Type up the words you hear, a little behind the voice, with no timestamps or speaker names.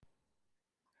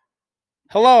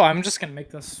Hello, I'm just gonna make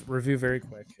this review very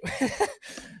quick.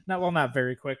 Not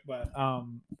very quick, but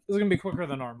this is gonna be quicker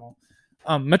than normal.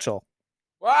 Mitchell,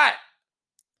 What?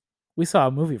 we saw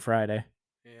a movie Friday,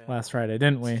 Yeah. last Friday,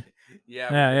 didn't we? Yeah,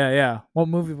 we Yeah, did. yeah, yeah. What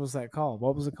movie was that called?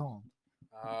 What was it called?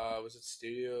 Was it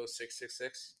Studio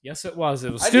 666? Yes, it was.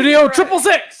 It was I did get it Studio right. Triple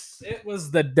Six. It was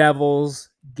the Devil's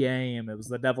Game. It was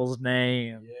the Devil's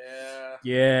Name. Yeah.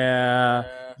 Yeah, Yeah.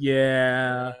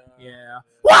 yeah, Yeah. yeah.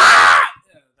 What?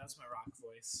 Yeah, that's my rock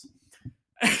voice.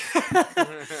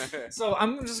 Yeah. So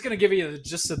I'm just gonna give you the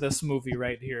gist of this movie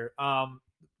right here. The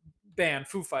band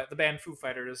Foo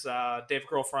Fighters. Dave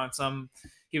Grohl fronts them.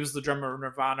 He was the drummer of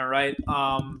Nirvana, right?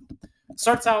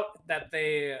 Starts out that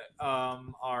they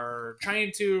are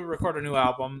trying to record a new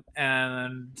album,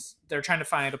 and they're trying to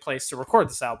find a place to record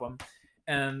this album.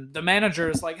 And the manager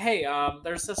is like, "Hey,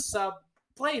 there's this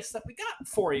place that we got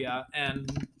for you."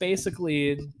 And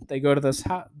basically, they go to this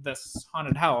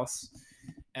haunted house,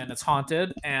 and it's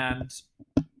haunted, and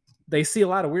they see a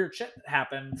lot of weird shit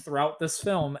happen throughout this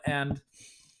film, and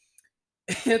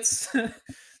it's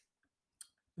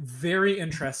very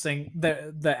interesting.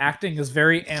 The acting is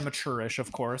very amateurish,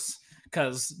 of course,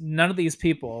 because none of these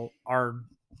people are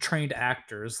trained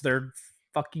actors. They're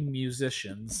fucking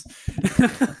musicians.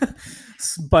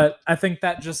 But I think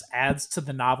that just adds to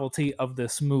the novelty of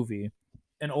this movie.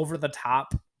 An over the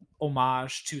top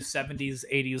homage to 70s,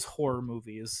 80s horror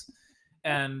movies.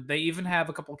 And they even have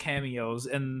a couple cameos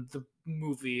in the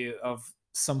movie of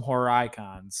some horror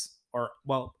icons, or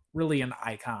well, really an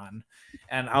icon,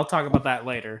 and I'll talk about that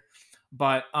later.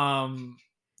 But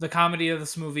the comedy of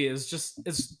this movie is just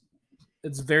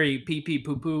it's very pee pee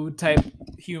poo poo type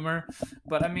humor,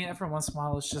 but I mean every once in a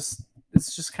while it's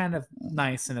just kind of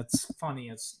nice and it's funny.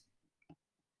 It's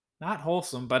not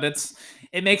wholesome, but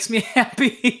it makes me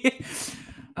happy.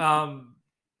 um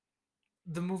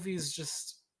the movie's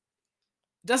just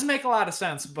doesn't make a lot of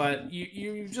sense, but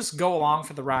you just go along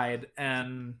for the ride,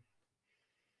 and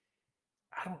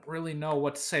I don't really know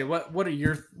what to say. What were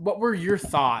your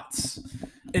thoughts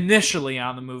initially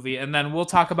on the movie, and then we'll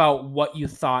talk about what you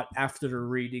thought after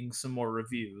reading some more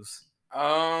reviews.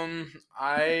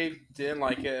 I didn't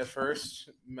like it at first.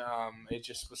 It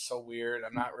just was so weird.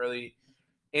 I'm not really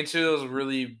into those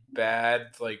really bad,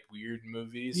 like weird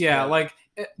movies. Yeah, But like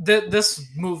this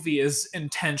movie is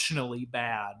intentionally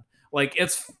bad. Like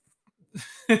it's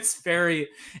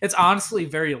honestly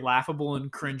very laughable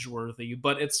and cringeworthy,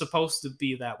 but it's supposed to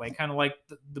be that way, kind of like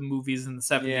the movies in the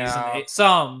 70s and yeah,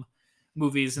 some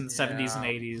movies in the 70s and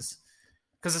yeah, 80s,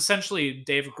 because essentially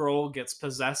Dave Grohl gets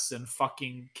possessed and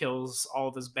fucking kills all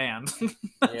of his band.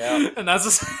 yeah. And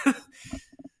that's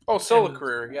Oh, solo and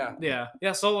career. Yeah.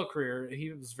 yeah, solo career.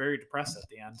 He was very depressed at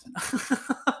the end.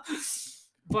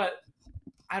 But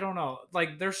I don't know,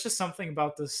 like there's just something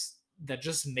about this that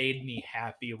just made me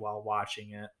happy while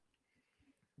watching it,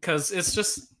 because it's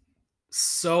just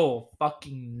so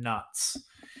fucking nuts,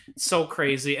 so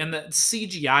crazy, and the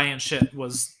CGI and shit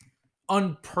was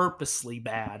unpurposely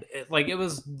bad. It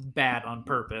was bad on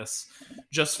purpose,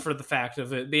 just for the fact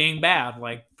of it being bad,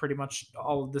 like pretty much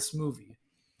all of this movie.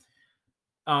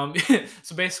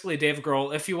 So basically, Dave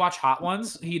Grohl, if you watch Hot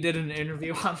Ones, he did an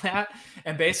interview on that,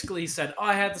 and basically he said, "Oh,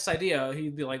 I had this idea."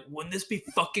 He'd be like, "Wouldn't this be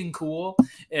fucking cool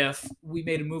if we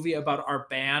made a movie about our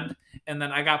band, and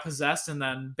then I got possessed, and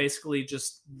then basically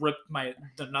just ripped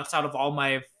the nuts out of all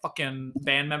my fucking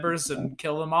band members and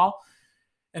kill them all?"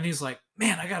 And he's like,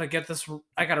 "Man, I gotta get this.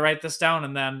 I gotta write this down."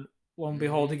 And then lo and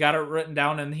behold, he got it written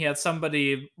down, and he had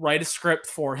somebody write a script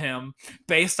for him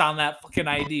based on that fucking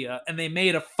idea, and they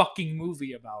made a fucking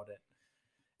movie about it.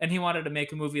 And he wanted to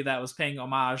make a movie that was paying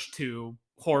homage to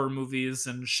horror movies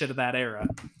and shit of that era.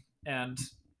 And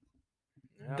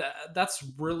Yeah. that's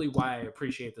really why I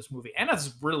appreciate this movie, and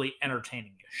it's really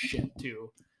entertaining as shit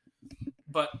too.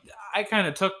 But I kind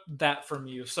of took that from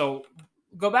you, so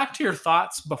go back to your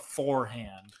thoughts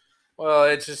beforehand. Well,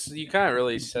 it's just you kind of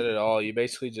really said it all. You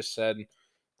basically just said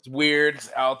it's weird,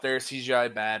 it's out there,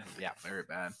 CGI bad, yeah, very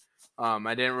bad.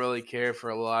 I didn't really care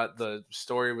for a lot. The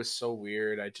story was so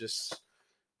weird.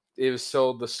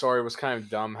 The story was kind of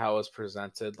dumb how it was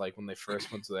presented. Like when they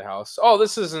first went to the house. Oh,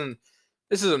 this is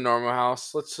a normal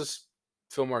house. Let's just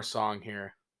film our song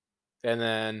here, and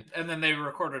then And then they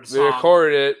recorded a they song,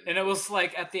 recorded it. and it was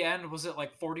like at the end, was it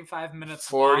like 45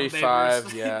 minutes long?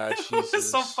 45, yeah, It was so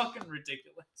Jesus. fucking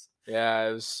ridiculous. Yeah,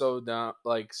 it was so dumb,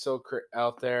 like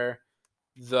out there.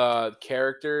 The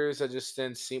characters that just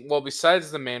didn't seem well.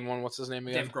 Besides the main one, what's his name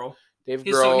again? Dave Grohl. Dave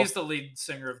He's so Grohl. he's the lead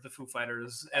singer of the Foo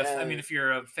Fighters. If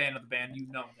you're a fan of the band, you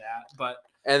know that. But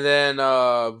And then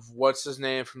what's his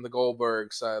name from the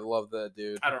Goldbergs? I love that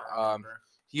dude. I don't remember.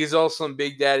 He's also in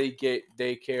Big Daddy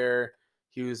Daycare.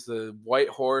 He was the white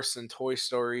horse in Toy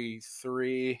Story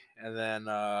 3, and then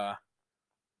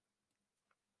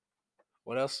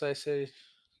what else did I say?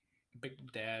 Big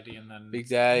Daddy, and then Big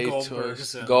Daddy,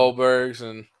 Goldbergs,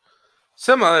 and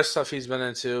some other stuff he's been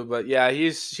into. But yeah,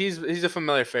 he's a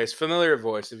familiar face, familiar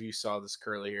voice. If you saw this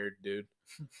curly haired dude,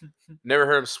 never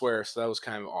heard him swear, so that was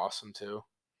kind of awesome too.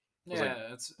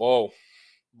 It's whoa.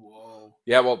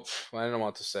 Yeah, well, I don't know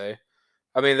what to say.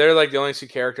 I mean, they're like the only two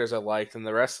characters I liked, and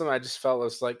the rest of them I just felt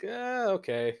was like,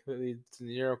 okay,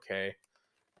 you're okay,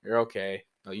 you're okay.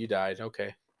 No, you died.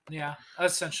 Okay. Yeah,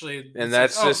 essentially. And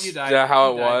that's like, just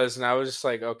how it was, and I was just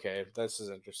like, okay, this is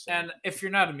interesting. And if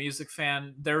you're not a music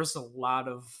fan, there's a lot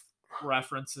of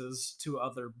references to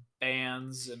other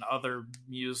bands and other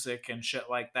music and shit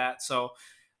like that. So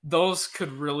those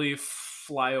could really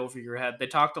fly over your head. They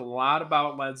talked a lot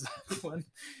about Led Zeppelin,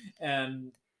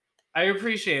 and I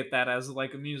appreciate that as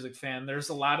like a music fan. There's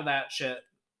a lot of that shit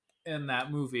in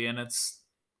that movie, and it's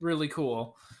really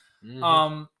cool.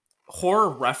 Mm-hmm. Horror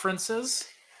references,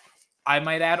 I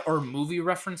might add, or movie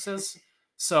references.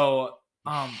 So,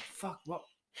 I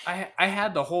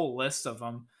had the whole list of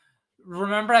them.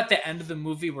 Remember at the end of the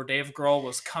movie where Dave Grohl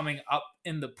was coming up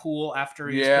in the pool after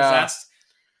he was possessed?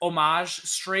 Homage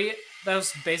straight. That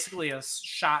was basically a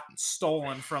shot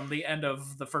stolen from the end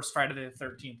of the first Friday the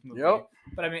 13th movie. Yep.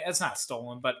 But I mean, it's not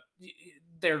stolen, but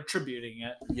they're tributing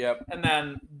it. Yep. And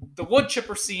then the wood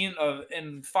chipper scene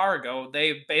in Fargo,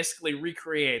 they basically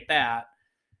recreate that.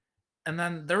 And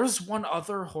then there was one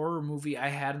other horror movie I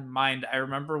had in mind. I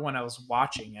remember when I was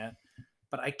watching it,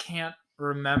 but I can't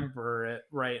remember it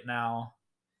right now.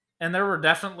 And there were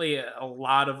definitely a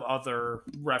lot of other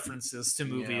references to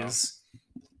movies. Yeah.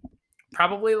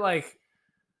 Probably like,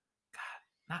 God,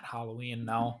 not Halloween,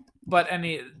 no. But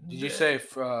any. Did you say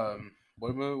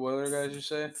what movie? What other guys did you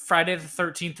say? Friday the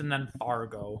 13th, and then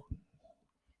Fargo.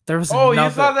 There was you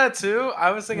thought that too?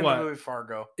 I was thinking the movie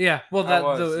Fargo. Yeah, well,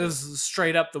 it was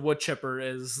straight up. The wood chipper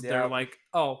is they're like,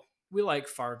 oh, we like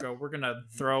Fargo. We're gonna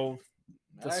throw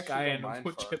this guy in a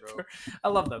wood chipper. I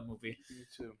love that movie. Me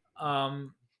too.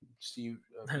 Steve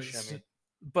Buscemi.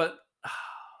 But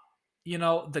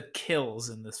the kills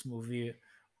in this movie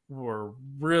were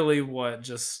really what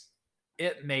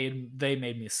they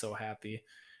made me so happy.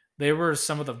 They were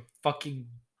some of the fucking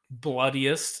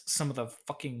bloodiest, some of the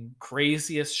fucking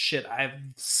craziest shit I've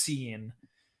seen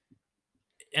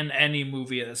in any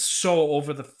movie. It's so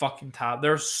over the fucking top.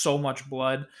 There's so much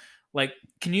blood. Like,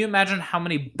 can you imagine how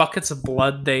many buckets of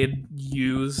blood they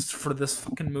used for this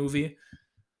fucking movie?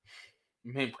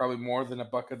 I mean, probably more than a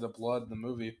bucket of blood in the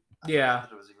movie. Yeah.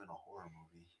 It was even a horror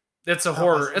movie. It's a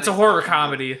horror. It's a horror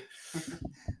comedy.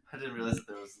 I didn't realize that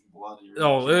there was blood.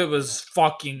 It was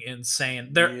fucking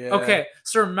insane. Okay,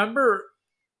 so remember,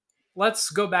 let's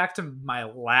go back to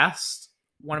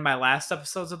one of my last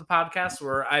episodes of the podcast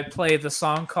where I play the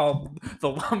song called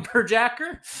The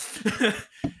Lumberjacker.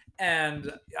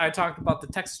 And I talked about the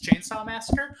Texas Chainsaw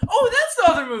Massacre. Oh, that's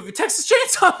the other movie, Texas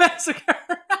Chainsaw Massacre.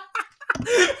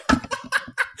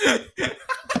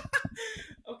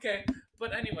 Okay,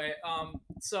 but anyway,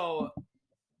 so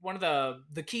one of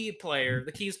the keys player,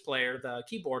 the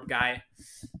keyboard guy,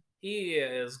 he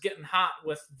is getting hot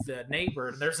with the neighbor,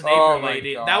 and there's a neighbor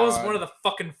lady. God. That was one of the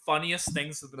fucking funniest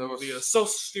things of the movie. It was so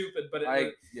stupid, but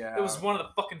it was one of the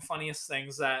fucking funniest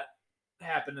things that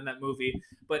happened in that movie.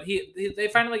 But they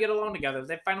finally get alone together.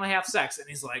 They finally have sex, and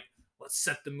he's like, let's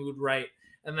set the mood right.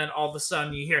 And then all of a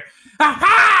sudden you hear,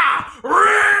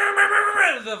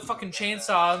 the fucking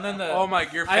chainsaw, and then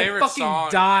your favorite song. I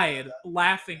fucking died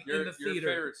laughing in the theater.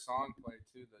 Your favorite song played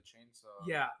too, the chainsaw.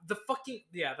 Yeah,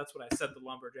 that's what I said, the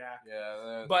lumberjack.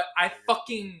 Yeah. But I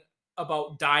fucking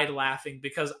about died laughing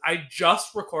because I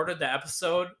just recorded the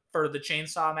episode for the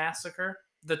Chainsaw Massacre,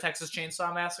 the Texas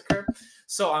Chainsaw Massacre.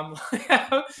 So I'm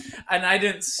and I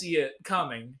didn't see it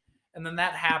coming. And then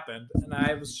that happened, and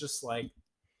I was just like,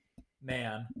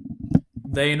 man,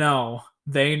 they know.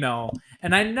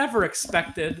 And I never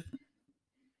expected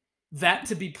that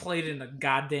to be played in a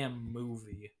goddamn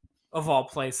movie, of all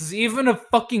places. Even a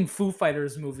fucking Foo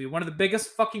Fighters movie, one of the biggest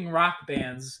fucking rock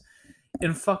bands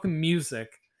in fucking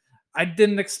music. I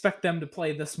didn't expect them to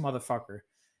play this motherfucker.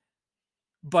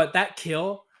 But that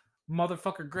kill,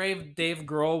 motherfucker, Dave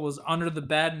Grohl was under the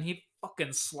bed, and he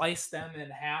fucking sliced them in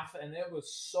half, and it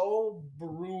was so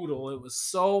brutal. It was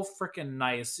so freaking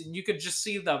nice. And you could just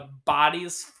see the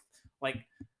bodies, like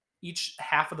each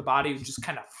half of the body was just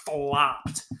kind of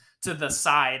flopped to the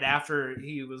side after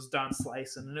he was done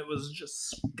slicing, and it was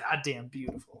just goddamn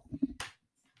beautiful.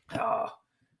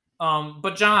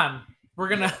 But John, we're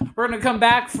gonna come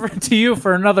back to you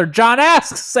for another John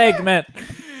Asks segment.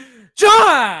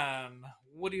 John,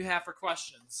 what do you have for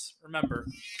questions? Remember,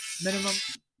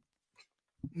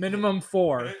 minimum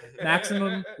 4,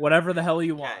 maximum whatever the hell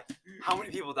you want. Okay. How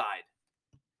many people died?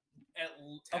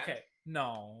 Okay,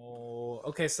 no.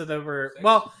 Okay, so there were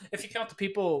well, if you count the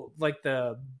people like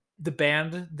the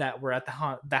band that were at the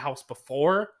house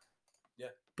before. Yeah.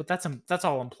 But that's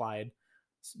all implied.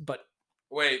 But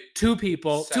wait, 2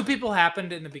 people. 7. 2 people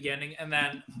happened in the beginning, and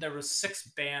then there was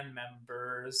 6 band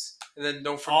members. And then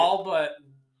don't forget all but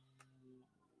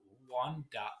 1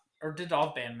 died. Or did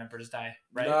all band members die?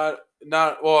 Right?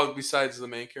 Not well. Besides the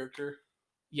main character.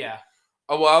 Yeah.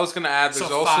 Oh well, I was gonna add. There's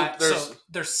so also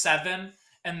there's 7,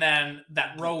 and then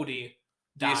that roadie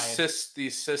died. The assistant. The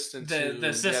assistant.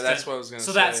 Yeah, that's what I was gonna say.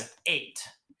 So that's 8.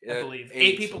 Yeah, I believe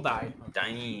 8 people died.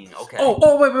 Dang. Okay.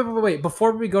 Oh, wait!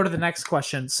 Before we go to the next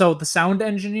question, so the sound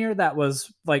engineer that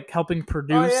was like helping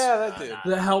produce, that dude.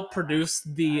 that helped produce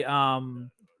the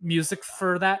music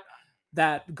for that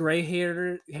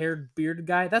gray-haired bearded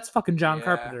guy, that's fucking John Yeah.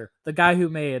 Carpenter, the guy who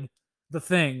made The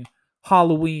Thing,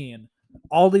 Halloween,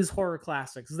 all these horror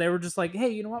classics. They were just like, hey,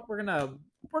 you know what? We're gonna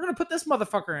put this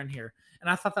motherfucker in here, and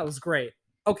I thought that was great.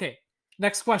 Okay,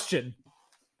 next question.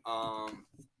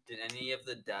 Did any of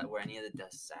the were any of the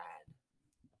deaths sad?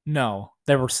 No,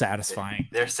 they were satisfying.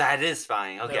 They're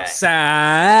satisfying. Okay. They're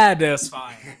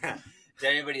satisfying. Did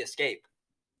anybody escape?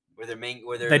 Were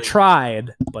there? They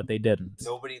tried, but they didn't.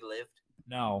 Nobody lived.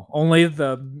 No, only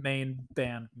the main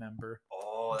band member,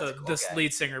 Oh, this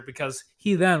lead singer, because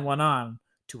he then went on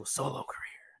to a solo career.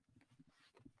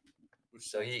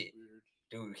 So he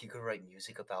could write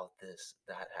music about this.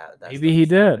 That's Maybe he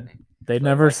did. happening. They So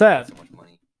never like, said. so much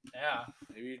money. Yeah,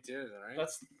 Maybe you did, right?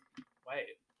 that's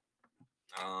wait.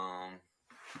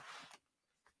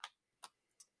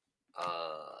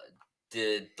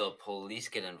 Did the police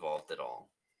get involved at all?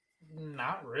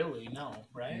 Not really, no,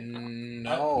 right?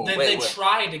 No. They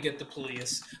tried to get the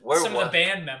police. Some of the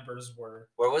band members were.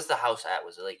 Where was the house at?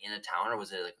 Was it like in a town or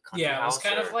was it like a country house? Yeah, it was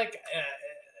kind of like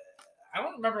I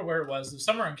don't remember where it was. It was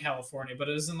somewhere in California, but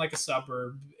it was in like a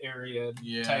suburb area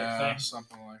type thing.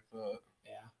 Something like that.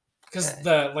 Yeah, because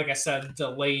like I said,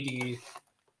 the lady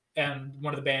and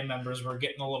one of the band members were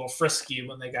getting a little frisky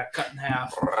when they got cut in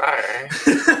half.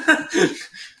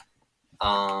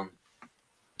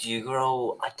 Do you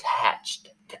grow attached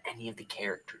to any of the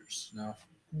characters? No.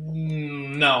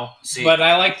 No. See, but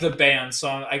I like the band, so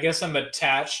I guess I'm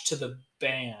attached to the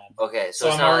band. Okay, so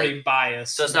I'm already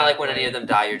biased. So it's not like when any of them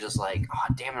die, you're just like,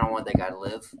 oh, damn it, I want that guy to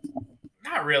live.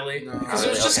 Not really, because No. it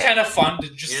was just kind of fun to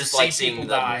just like see people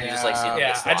them, die. You just like seeing them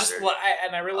get slaughtered.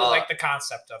 I really like the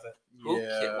concept of it.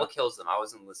 What kills them? I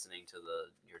wasn't listening to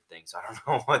your thing, so I don't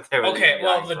know what they were. Okay,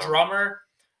 well, the drummer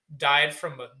died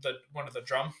from one of the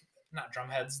not drum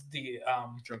heads. The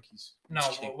Drunkies. No,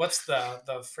 what's the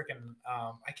freaking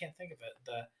I can't think of it.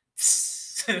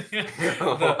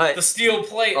 The steel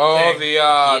plate. Oh,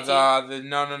 thing.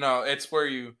 no. It's where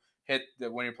you hit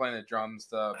when you're playing the drums.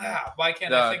 Why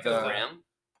can't I think of the rim?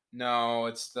 No,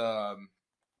 it's the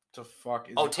fuck.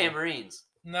 Tambourines.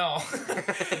 No.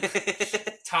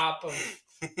 Top of.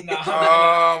 No.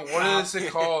 What is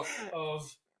it called?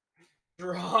 Of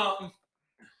drum.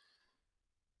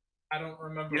 I don't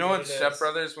remember. You know what Step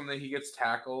Brothers when he gets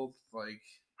tackled, like.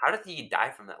 How did he die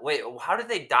from that? Wait, how did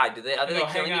they die? Are they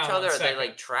killing each other? Are they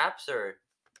like traps or?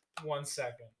 1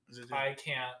 second. I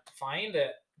can't find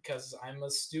it because I'm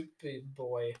a stupid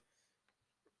boy.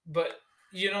 But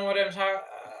you know what I'm talking.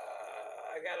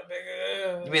 I got a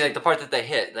big. You mean like the part that they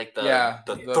hit, like the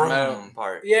thrum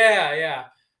part? Yeah.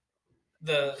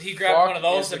 He grabbed one of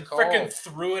those and freaking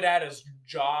threw it at his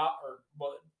jaw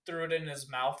threw it in his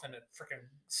mouth and it freaking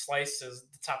sliced the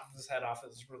top of his head off. It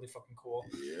was really fucking cool.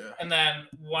 Yeah. And then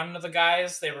one of the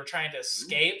guys, they were trying to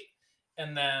escape,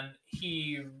 and then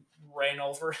he ran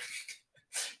over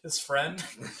his friend,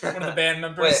 one of the band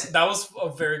members. That was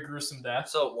a very gruesome death.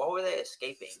 So what were they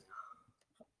escaping?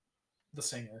 The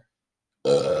singer.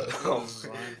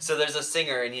 So there's a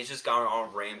singer and he's just gone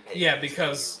on rampage. Yeah,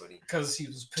 because he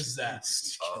was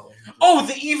possessed. Oh,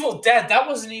 The Evil Dead. That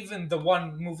wasn't even the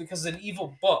one movie because an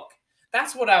evil book.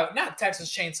 That's what not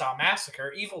Texas Chainsaw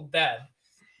Massacre, Evil Dead.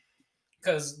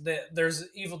 Because there's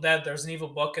Evil Dead, there's an evil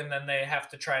book, and then they have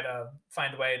to try to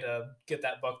find a way to get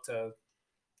that book to,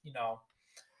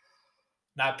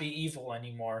 not be evil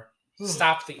anymore.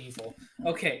 Stop the evil.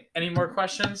 Okay, any more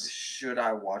questions? Should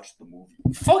I watch the movie?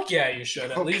 Fuck yeah, you should.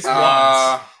 At least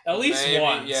once. At least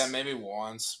once. Yeah, maybe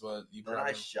once, but you probably...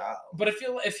 I shall. But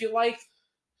if you like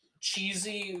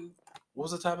cheesy... What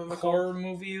was the type of horror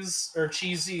movies or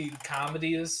cheesy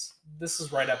comedies, this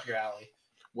is right up your alley.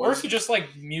 Or if you just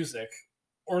like music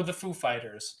or the Foo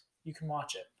Fighters, you can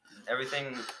watch it.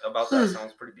 Everything about that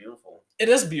sounds pretty beautiful. It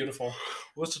is beautiful.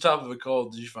 What's the top of it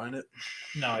called? Did you find it?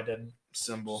 No, I didn't.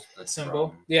 Symbol.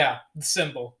 Symbol? Yeah, the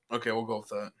symbol. Okay, we'll go with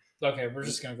that. Okay, we're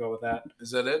just going to go with that.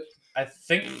 Is that it? I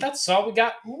think that's all we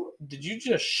got. Ooh, did you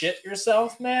just shit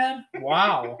yourself, man?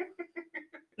 Wow.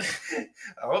 I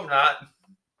hope not.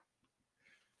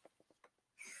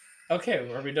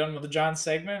 Okay, are we done with the John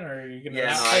segment, or are you gonna?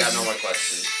 Yeah, no, I got no more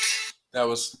questions. That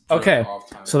was okay. off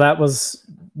time. So that was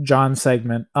John's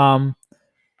segment.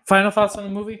 Final thoughts on the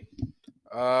movie?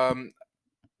 Probably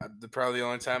the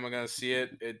only time I'm gonna see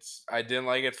it. I didn't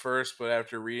like it first, but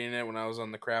after reading it when I was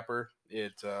on the crapper,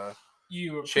 it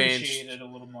you appreciate changed. It a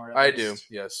little more. I do,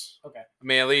 yes. Okay. I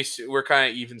mean, at least we're kind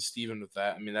of even Steven with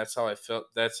that. I mean, that's how I felt.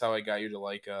 That's how I got you to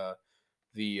like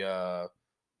the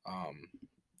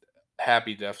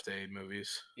Happy Death Day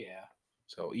movies. Yeah.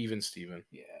 So even Steven.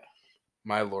 Yeah.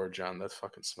 My Lord, John, that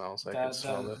fucking smells. I can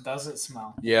smell it. Does it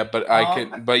smell? Yeah, but I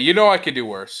could. But you know, I could do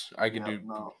worse. I could do.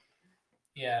 No.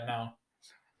 Yeah,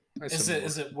 no. Is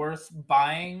it worth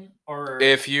buying or?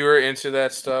 If you are into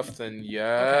that stuff, then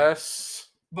yes. Okay.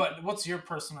 But what's your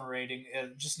personal rating?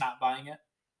 Just not buying it?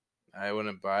 I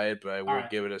wouldn't buy it, but I will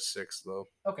give it a 6 though.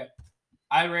 Okay.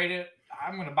 I rate it.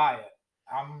 I'm gonna buy it.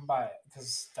 I'm gonna buy it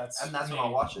because that's when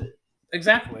I'll watch it.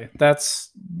 Exactly.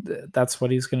 That's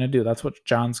what he's gonna do. That's what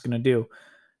John's gonna do.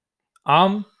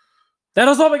 That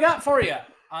is all we got for you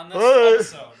on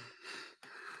this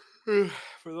episode.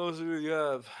 For those of you who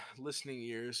have listening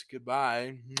ears,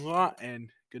 goodbye and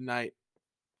good night.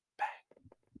 Bang,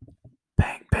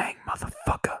 bang, bang,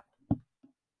 motherfucker.